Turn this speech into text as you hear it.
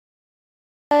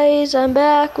Guys, I'm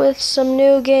back with some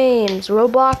new games,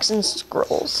 Roblox and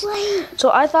Scrolls.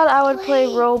 So I thought I would play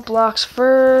Roblox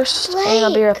first, and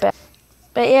I'll be right back.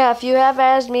 But yeah, if you have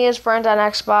added me as friend on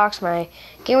Xbox, my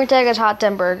gamer tag is Hot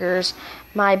 10 Burgers.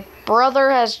 My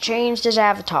brother has changed his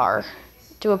avatar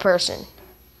to a person.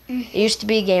 It used to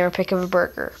be a gamer pick of a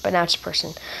burger, but now it's a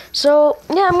person. So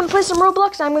yeah, I'm gonna play some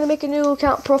Roblox. I'm gonna make a new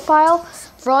account profile.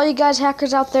 For all you guys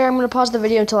hackers out there, I'm gonna pause the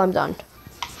video until I'm done.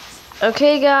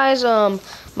 Okay, guys.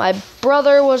 My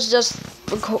brother was just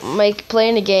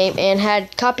playing a game and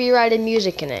had copyrighted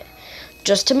music in it.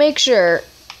 Just to make sure,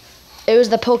 it was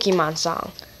the Pokemon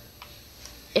song.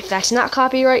 If that's not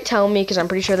copyright, tell me, because I'm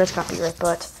pretty sure that's copyright,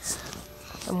 but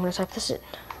I'm going to type this in.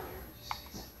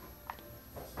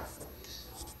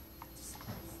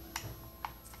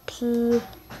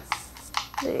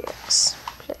 Plagues.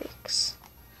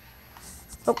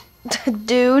 Oh,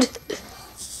 dude.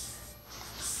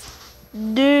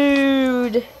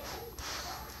 Dude.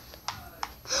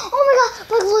 Oh my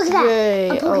god, look at that. Yay.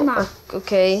 A Pokemon. Oh,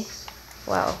 okay.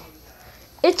 Wow.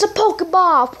 It's a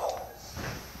Pokeball.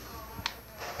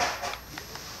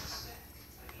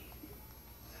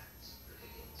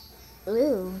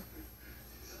 Ooh.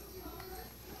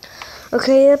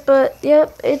 Okay,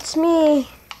 yep, it's me.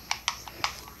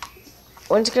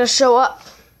 When's it gonna show up?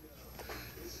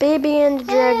 Baby and the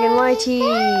Dragon YT.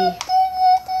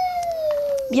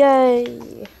 Yay.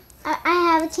 I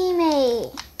have a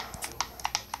teammate.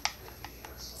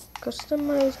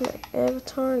 Customize my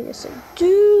avatar. Yes, I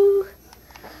do.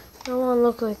 I don't want to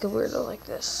look like a weirdo like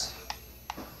this.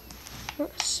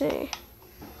 Let's see.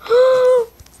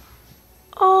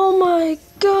 Oh my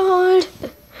god.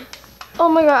 Oh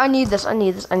my god, I need this.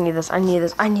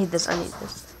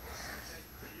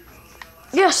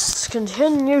 Yes,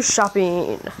 continue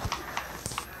shopping.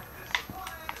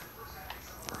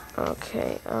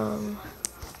 Okay,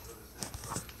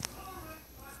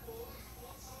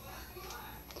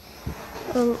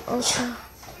 also,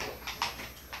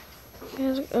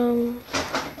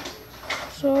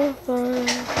 so fun,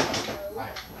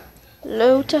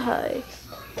 low to high.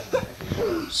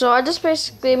 So I just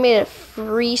basically made it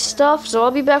free stuff, so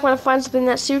I'll be back when I find something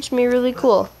that suits me really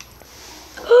cool.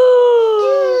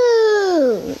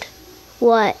 Dude.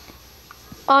 What?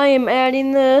 I am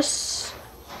adding this.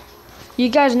 You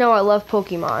guys know I love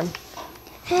Pokemon.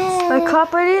 I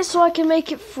copied it so I can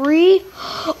make it free.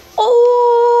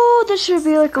 Oh, this should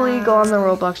be like illegal in the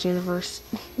Roblox universe.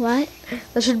 What?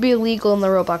 This should be illegal in the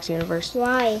Roblox universe.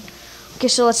 Why? Okay,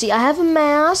 so let's see. I have a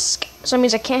mask, so that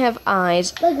means I can't have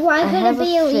eyes. Like, why could it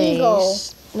be illegal?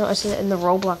 No, I said in the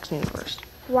Roblox universe.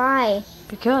 Why?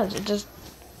 Because it just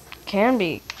can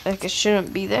be. Like, it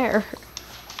shouldn't be there.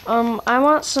 I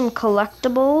want some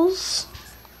collectibles.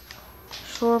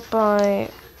 Sort by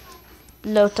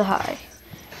low to high.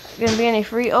 Gonna be any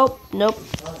free? Oh, nope.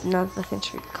 Nothing's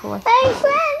free. Collect.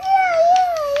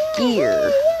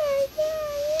 Gear.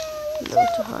 Low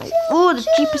to high. Oh, the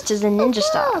cheapest is a Ninja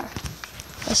Star.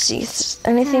 Let's see. Is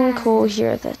there anything cool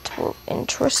here that will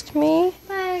interest me?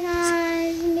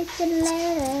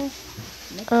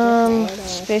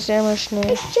 Space ammunition.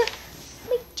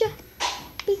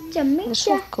 This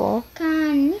one's cool.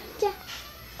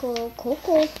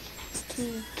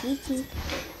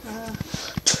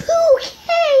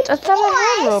 I thought I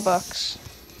had Robux.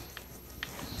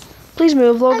 Please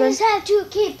move, Logan. I just have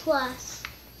 2K plus.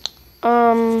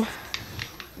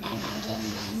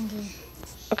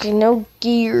 Okay, no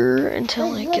gear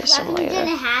until I get some later.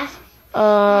 Half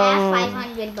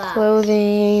 500 bucks.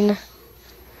 Clothing.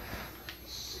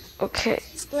 Okay.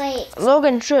 Like,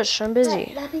 Logan, shush, I'm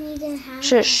busy.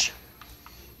 Shush.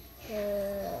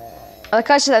 Like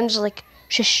I said, I'm just like,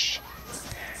 shush.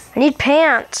 I need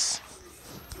pants.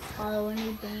 Oh, I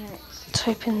need pants.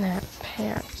 Type in that.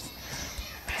 Pants.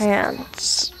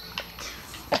 Pants.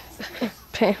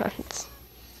 Pants.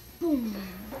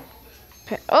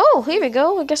 Oh, here we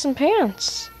go. I got some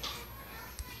pants.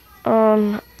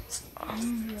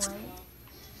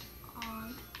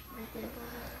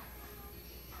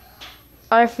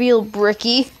 I feel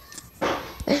bricky.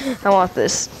 I want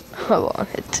this. I want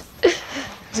it.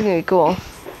 It's gonna be cool.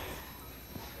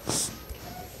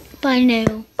 By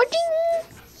now.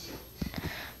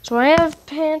 So I have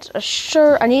pants, a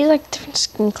shirt. I need like different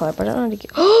skin color, but I don't know how to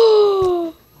get.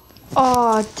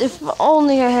 Oh, if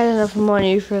only I had enough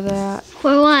money for that.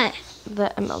 For what?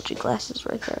 The MLG glasses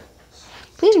right there.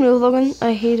 Please move, Logan.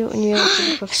 I hate it when you have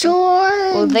to push.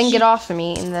 Sure. Well, then get off of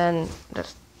me, and then I'm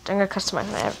gonna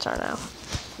customize my avatar now.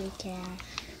 Okay.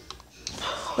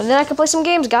 But then I can play some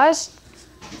games, guys.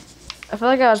 I feel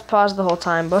like I was paused the whole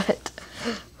time, but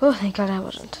oh, thank God I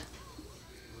wasn't.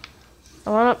 I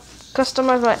want to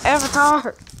Customize my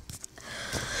avatar.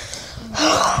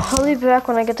 I'll be back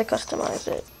when I get to customize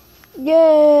it.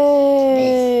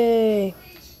 Yay!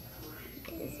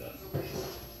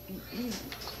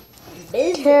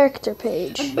 Character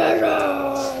page.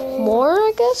 More,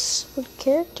 I guess? Would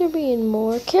character be in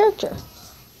more? Character.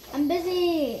 I'm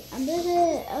busy.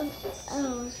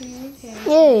 Okay.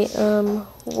 Yay,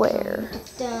 where?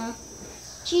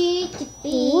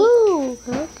 Woo!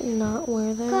 I cannot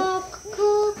wear that.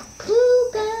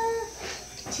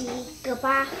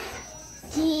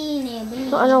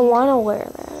 No, I don't want to wear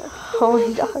that. Oh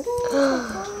my god.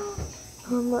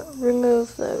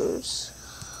 Remove those.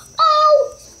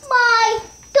 Oh my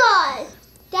god!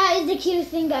 That is the cutest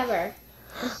thing ever.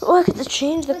 Oh, I get to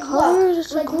change the colors. It's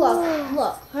so cool.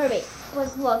 Look, hurry.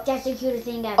 Look, that's the cutest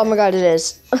thing ever. Oh my god, it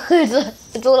is.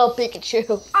 It's a little Pikachu.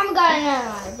 Oh my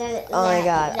god, no. Oh my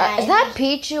god. Is that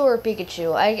Pichu or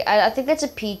Pikachu? I think that's a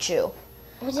Pichu.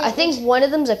 I think one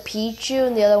of them's a Pichu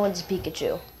and the other one's a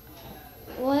Pikachu.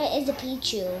 What is a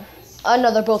Pichu?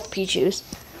 No, they're both Pichus.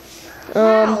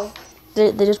 Wow.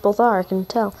 They just both are, I can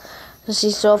tell. See,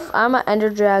 so if I'm an Ender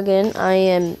Dragon, I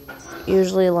am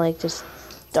usually like just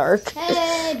dark.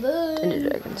 Hey, boo. Ender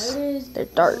Dragons, they're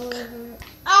dark.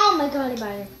 Oh my god,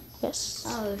 butter. Yes.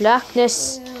 Oh,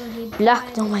 Blackness.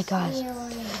 Oh my god.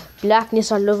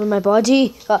 Blackness all over my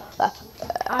body.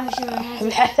 I'm sure I have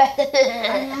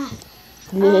Yeah.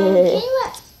 can you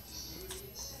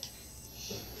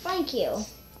Thank you.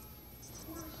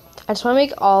 I just want to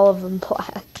make all of them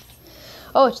black.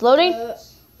 Oh, it's loading? I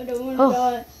don't want to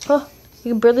die. Oh,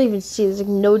 you can barely even see. There's like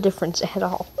no difference at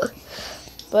all.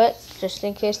 But just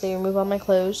in case they remove all my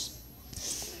clothes,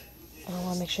 I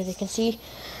want to make sure they can see.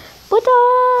 What up?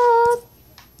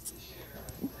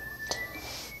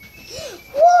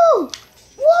 Whoa!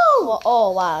 Whoa!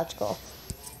 Oh, wow, that's cool.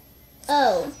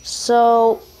 Oh.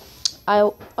 So, I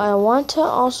want to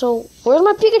also... Where's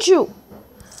my Pikachu?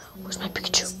 Where's my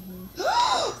Pikachu?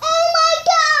 Oh my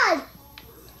god!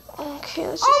 Okay,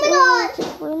 let's Oh my god!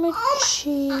 Where's my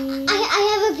cheese? I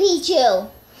have a Pichu.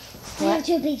 I What? have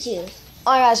 2 Pichus.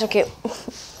 Oh, yeah, so cute. Okay.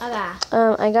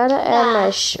 I gotta add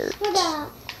my shirt. Okay.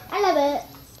 I love it.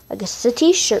 I guess it's a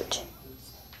t-shirt.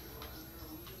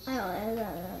 I love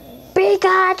it.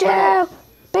 Pikachu!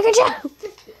 Pikachu!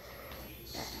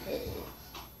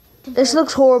 This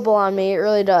looks horrible on me. It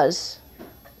really does.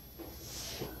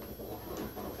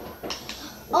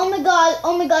 Oh my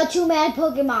god, 2 mad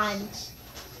Pokemons.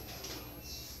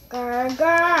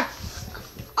 Grr.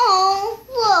 Oh,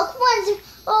 look,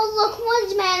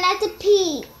 one's mad at the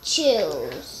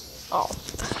Pichus. Oh.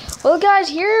 Well, guys,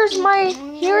 here's my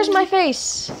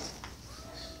face.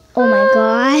 Oh my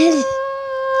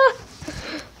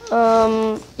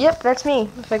god. Yep, that's me.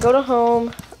 If I go to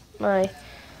home, it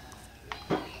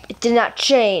did not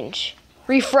change.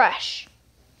 Refresh.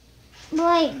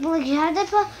 Like you have to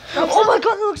put. Oh my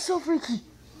god, that looks so freaky.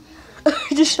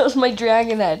 It just shows my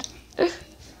dragon head.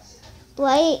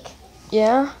 Like,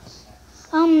 Yeah?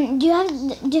 how old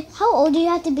do you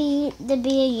have to be a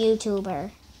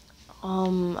YouTuber?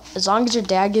 As long as your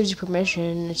dad gives you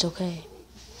permission, it's okay.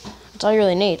 That's all you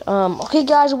really need. Okay,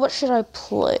 guys, what should I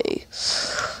play?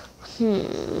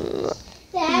 Daddy,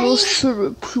 What should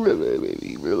I play?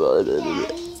 Daddy,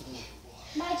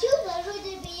 my two brothers to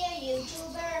be a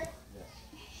YouTuber.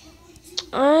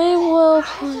 I will I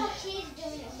play. saw kids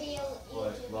doing to be a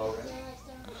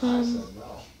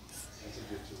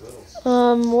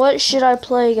YouTuber. What should I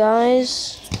play,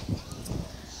 guys?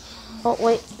 Oh,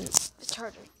 wait. The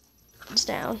charger is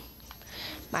down.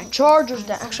 My charger's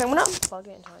down. Actually, I'm gonna unplug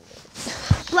it and charge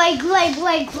it. Like, look.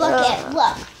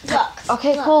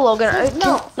 Okay, Look. cool, Logan.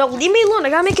 No, leave me alone. I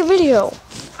gotta make a video.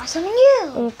 Something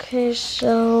you. Okay,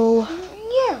 so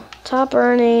You. top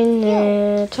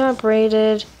earning, top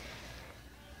rated,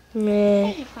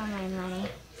 meh, For my money.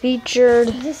 featured,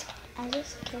 I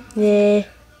just yeah.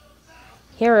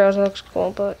 Heroes looks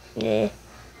cool, but yeah.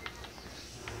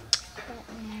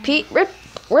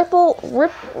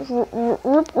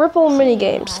 Ripple mini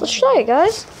games. Let's try it,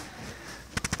 guys.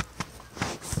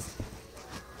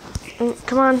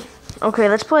 Come on. Okay,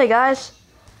 let's play, guys.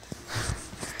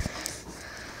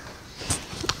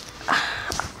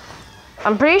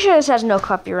 I'm pretty sure this has no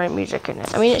copyright music in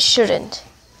it. I mean, it shouldn't.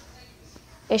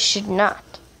 It should not.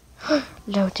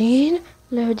 Loading.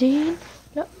 No,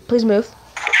 please move.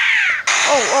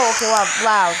 Oh, okay, wow,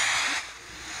 loud.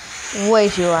 Way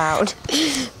too loud.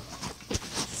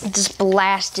 It just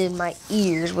blasted my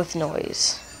ears with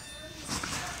noise.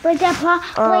 But that's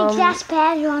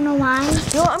bad. You wanna know why? You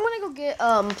know what, I'm gonna go get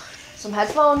some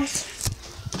headphones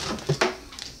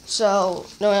so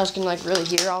no one else can like really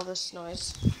hear all this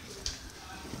noise.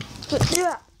 But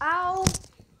yeah, Ow!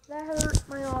 That hurt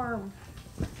my arm.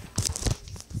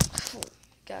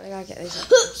 God, I gotta get these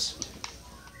items.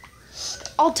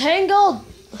 All tangled!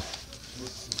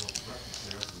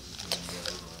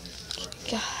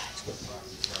 God.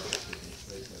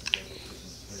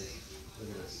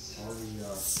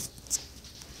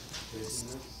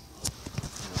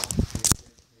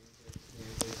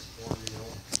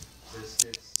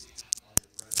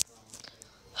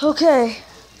 Okay.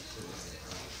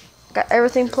 Got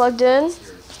everything plugged in.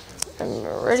 I'm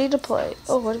ready to play.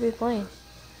 Oh, what are we playing?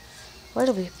 What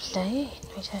are we playing?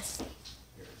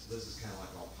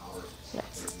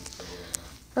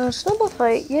 Snowball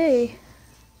fight, yay.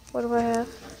 What do I have?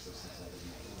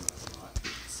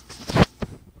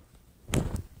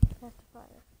 Have to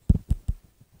fire.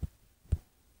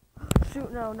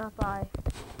 Shoot, no, not buy.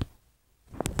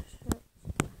 Shit.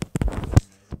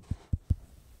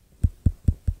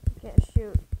 I can't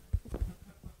shoot.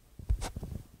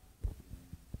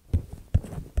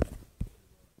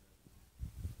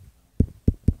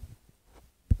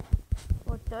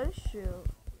 What does shoot?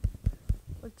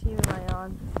 What team am I on?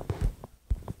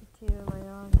 What team am I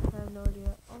on? I have no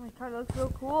idea. Oh my god, it looks so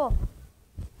cool.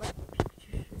 Like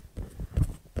Pikachu shoot.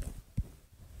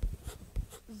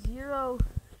 Zero.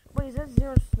 Wait, is that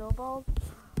 0 snowballs?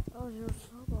 Oh, 0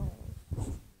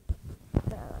 snowballs.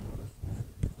 Yeah.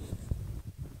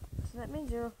 So that means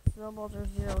 0 snowballs or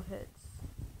 0 hits.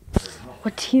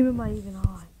 What team am I even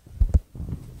on?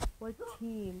 What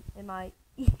team am I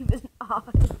even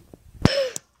on?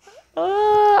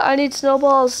 I need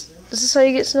snowballs. Is this how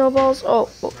you get snowballs? Oh,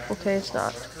 okay, it's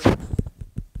not.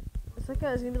 It's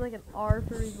gonna be like an R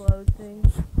for reload thing.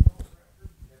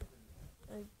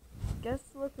 I guess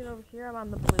looking over here, I'm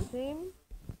on the blue team.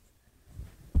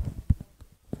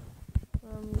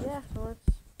 Yeah, so let's.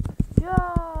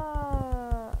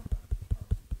 Yeah!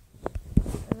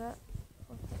 Is that?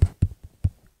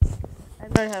 I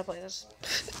have no idea how to play this.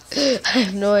 I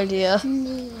have no idea.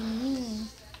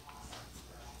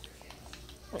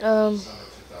 Oh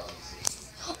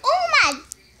my!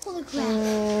 Holy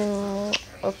crap!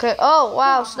 Okay. Oh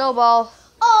wow, snowball.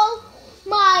 Oh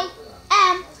my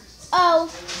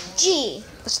M-O-G!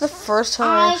 It's the first time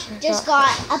I just got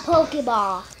a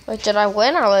Pokeball. Wait, did I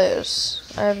win or lose?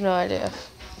 I have no idea.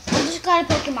 I just got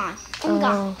a Pokemon. Oh my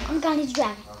god! Oh my god! He's a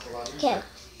dragon.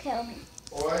 Kill me.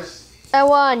 Boys? I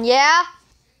won. Yeah.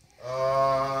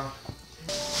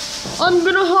 I'm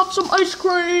gonna have some ice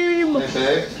cream. Hey,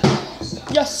 babe.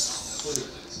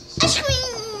 Yes. Ice cream!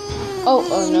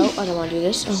 Oh no, I don't want to do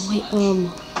this. Oh wait,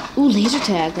 ooh, laser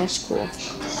tag, that's cool.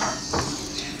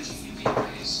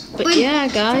 But yeah,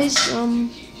 guys,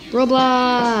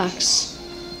 Roblox.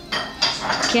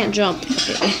 Can't jump.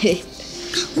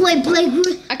 Wait, Blake.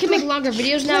 I can make longer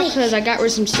videos now because I got rid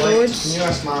of some swords. Can you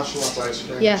ask Mom if she wants ice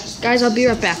cream? Yeah, guys, I'll be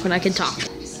right back when I can talk.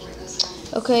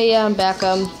 Okay, yeah, I'm back.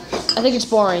 I think it's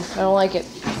boring. I don't like it.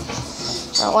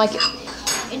 I don't like it.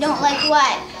 You don't like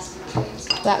what?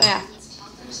 That map.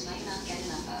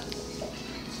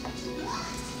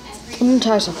 I'm gonna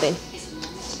try something.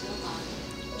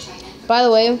 By the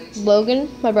way, Logan,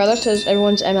 my brother, says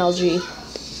everyone's MLG.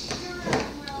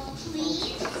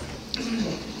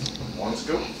 One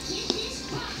scoop?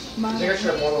 I think I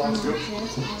should have more than one scoop.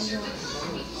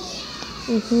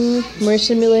 Mario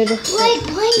Simulator.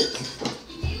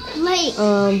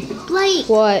 Blake.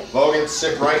 What? Logan,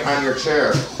 sit right on your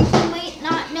chair. You might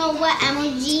not know what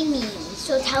MLG means,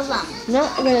 so tell them. I'm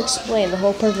not gonna explain the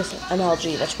whole purpose of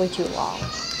MLG. That's way too long.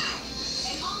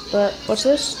 But what's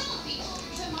this?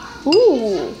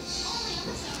 Ooh.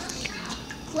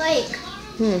 Blake.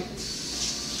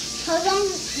 Tell them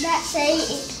that say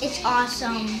it's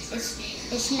awesome.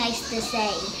 It's nice to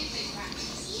say.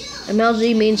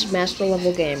 MLG means Master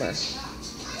Level Gamer.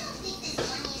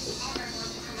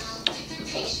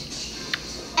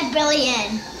 A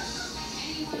billion.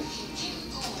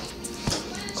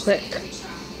 Click.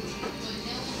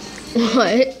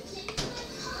 What?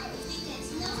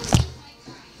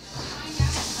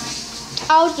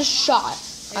 I was just shot.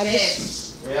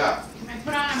 Yeah. Can I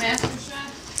put on a mask and shot?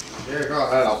 Yeah, go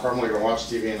ahead. I'll probably go watch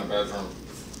TV in the bedroom.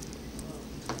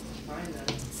 Fine then.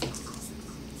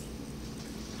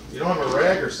 You don't have a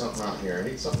rag or something out here. I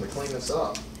need something to clean this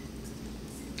up.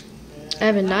 I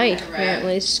have a knife,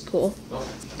 apparently. It's cool. Nope.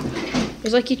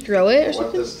 It's like you throw it or Wet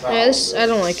something? this towel. Yeah, this, I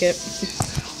don't like it.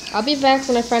 I'll be back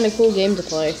when I find a cool game to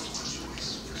play.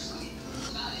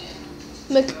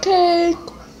 Make a cake!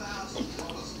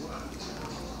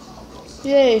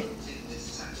 Yay!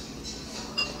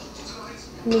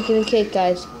 I'm making a cake,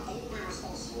 guys.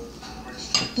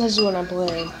 This is what I'm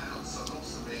playing.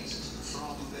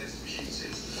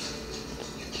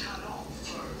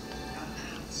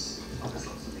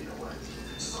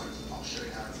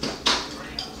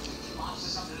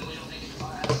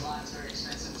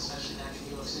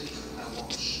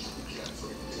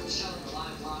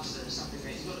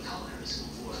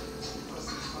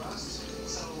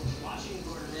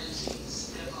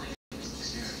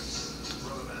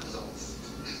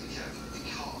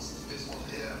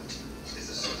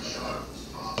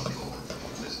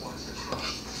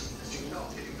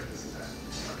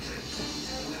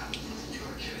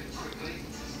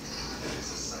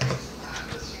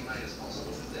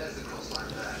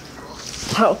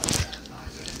 Oh.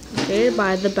 Created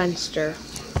by the Benster.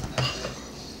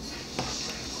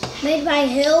 Made by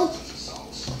who?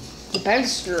 The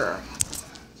Benster.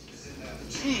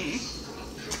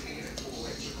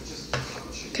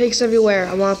 Cakes everywhere.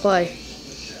 I want to play.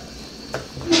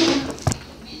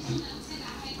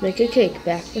 Make a cake.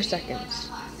 Back for seconds.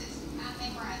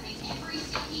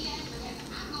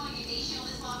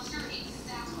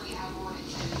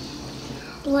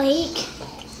 Blake.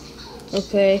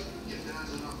 Okay.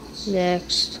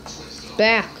 Next.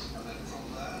 Back.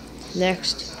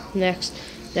 Next. Next.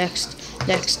 Next.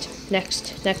 Next.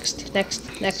 Next. Next.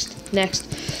 Next. Next. Next.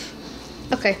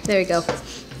 Okay, there we go.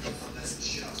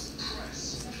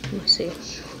 Let's see.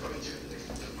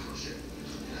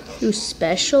 Ooh,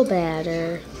 special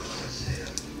batter.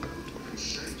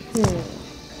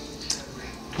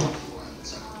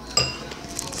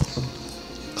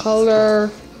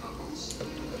 Color.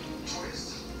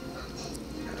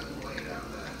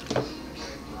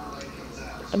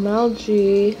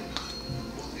 MLG.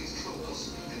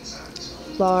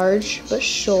 Large but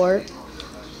short.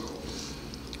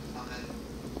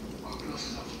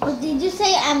 Oh, did you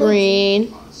say MLG?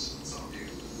 Green.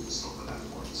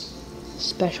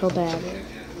 Special batter.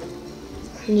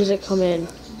 When does it come in?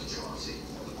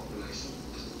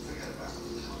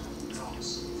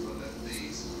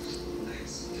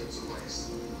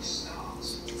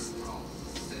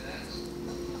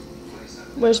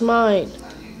 Where's mine?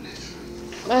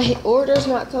 My order's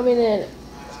not coming in.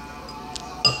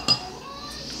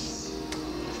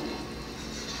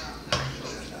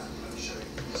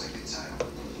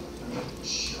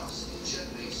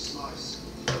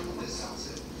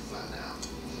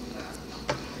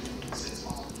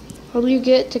 What do you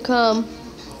get to come?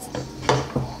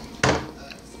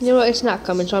 You know what? It's not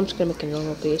coming, so I'm just gonna make a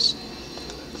normal piece.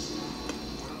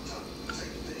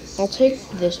 I'll take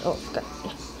this. Oh, God.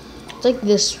 I'll take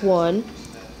this one.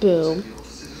 Boom.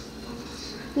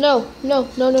 No, no,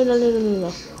 no, no, no, no, no,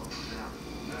 no,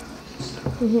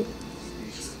 no.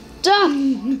 Duh!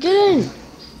 Get in!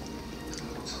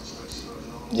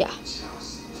 Yeah.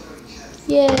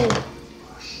 Yay!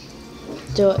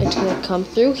 So it's gonna come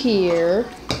through here.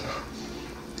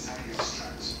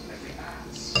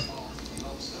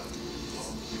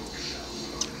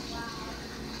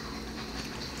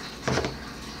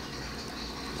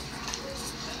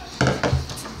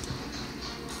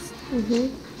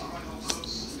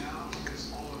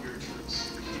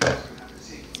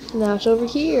 Now it's over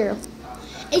here.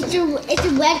 It's a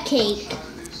red cake.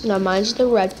 Now mine's the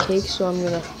red cake, so I'm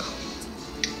gonna.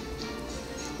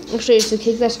 Actually, it's the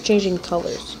cake that's changing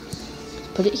colors.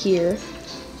 Put it here.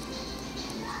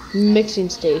 Mixing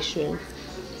station.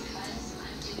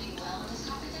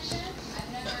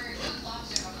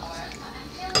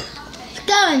 It's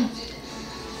going.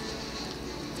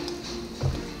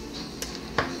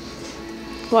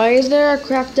 Why is there a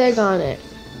cracked egg on it?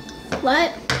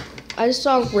 What? I just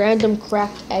saw a random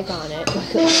cracked egg on it.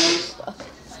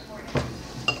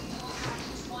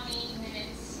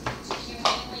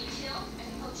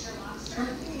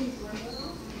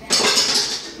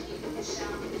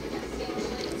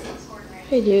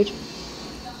 Hey, dude.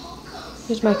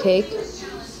 Here's my cake.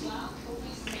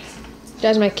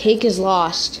 Guys, my cake is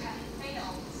lost.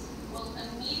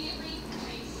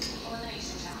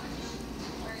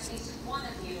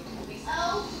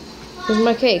 Here's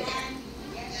my cake.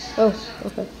 Oh,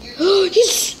 okay. He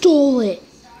stole it!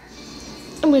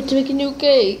 I'm going to make a new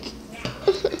cake.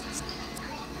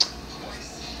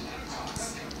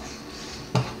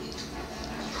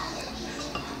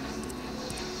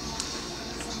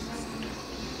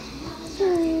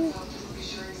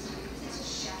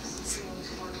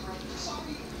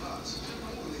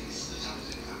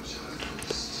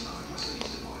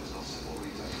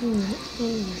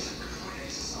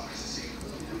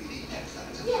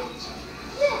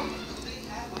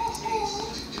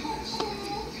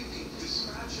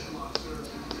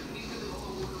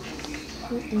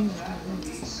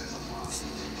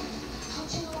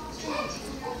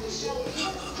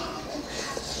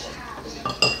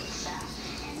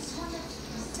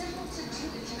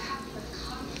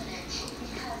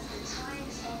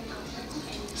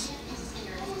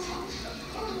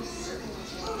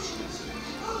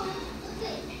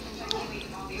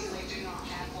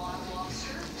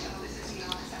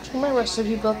 Check my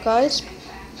recipe book, guys.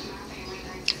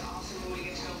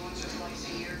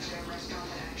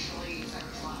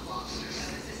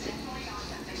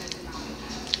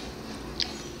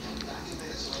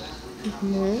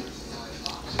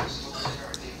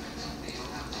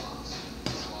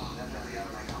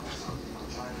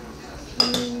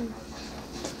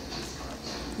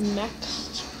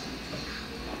 Next.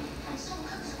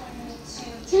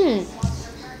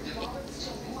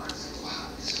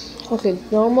 Okay,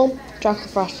 normal chocolate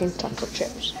frosting chocolate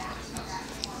chips.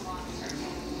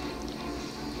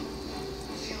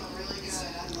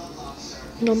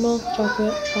 Normal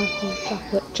chocolate frosting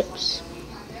chocolate chips.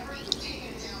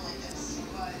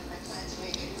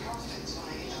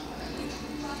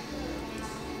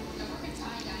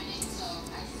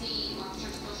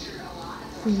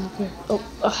 Okay.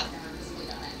 Oh,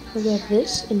 we'll get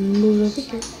this and move over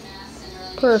here.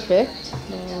 Perfect.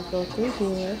 Now we'll go through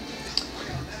here.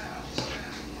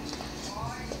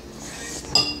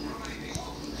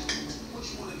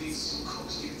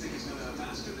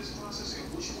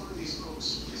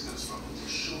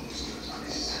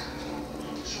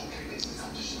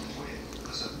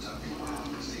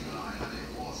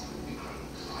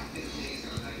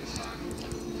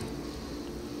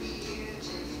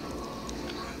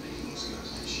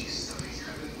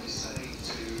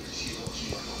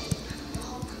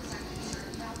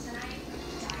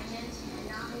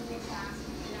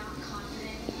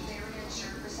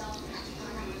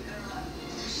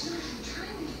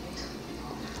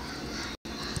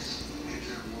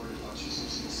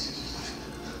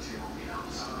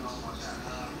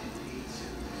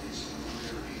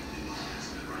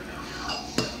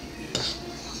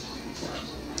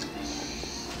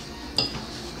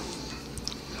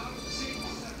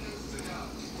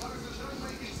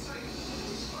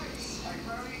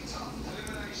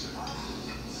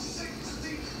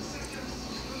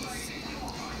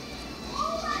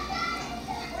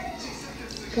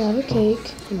 Grab a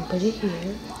cake and put it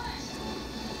here.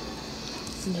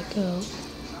 Let go.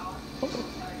 Oh.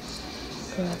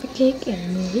 Grab a cake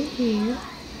and move it here.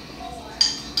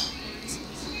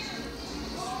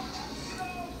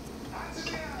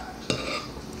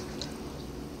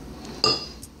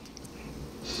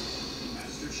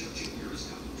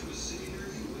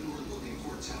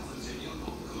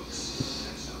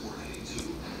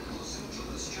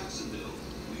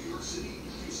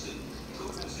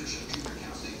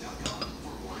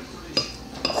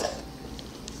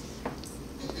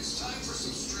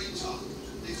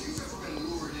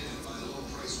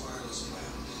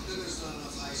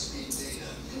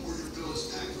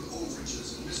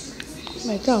 Oh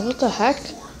my god, what the heck?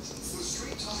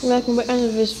 I'm back at the end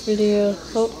of this video.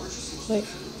 Oh, wait.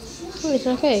 Oh, it's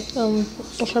okay. I'll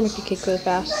try to make the cake really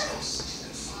fast.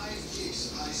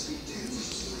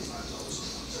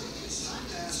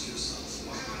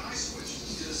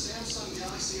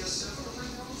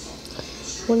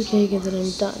 One cake and then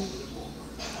I'm done.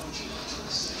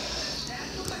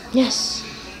 Yes!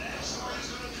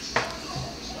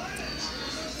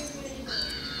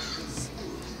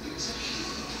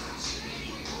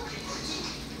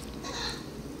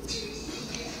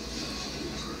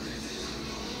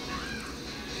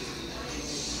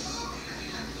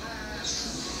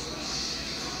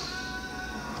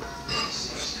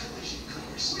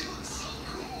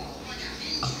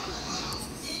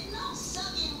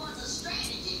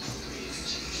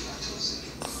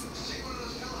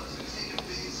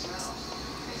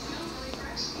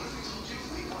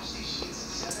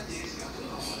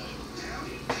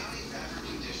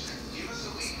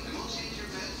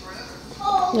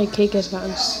 My cake has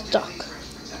gotten stuck.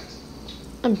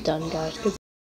 I'm done, guys. Goodbye.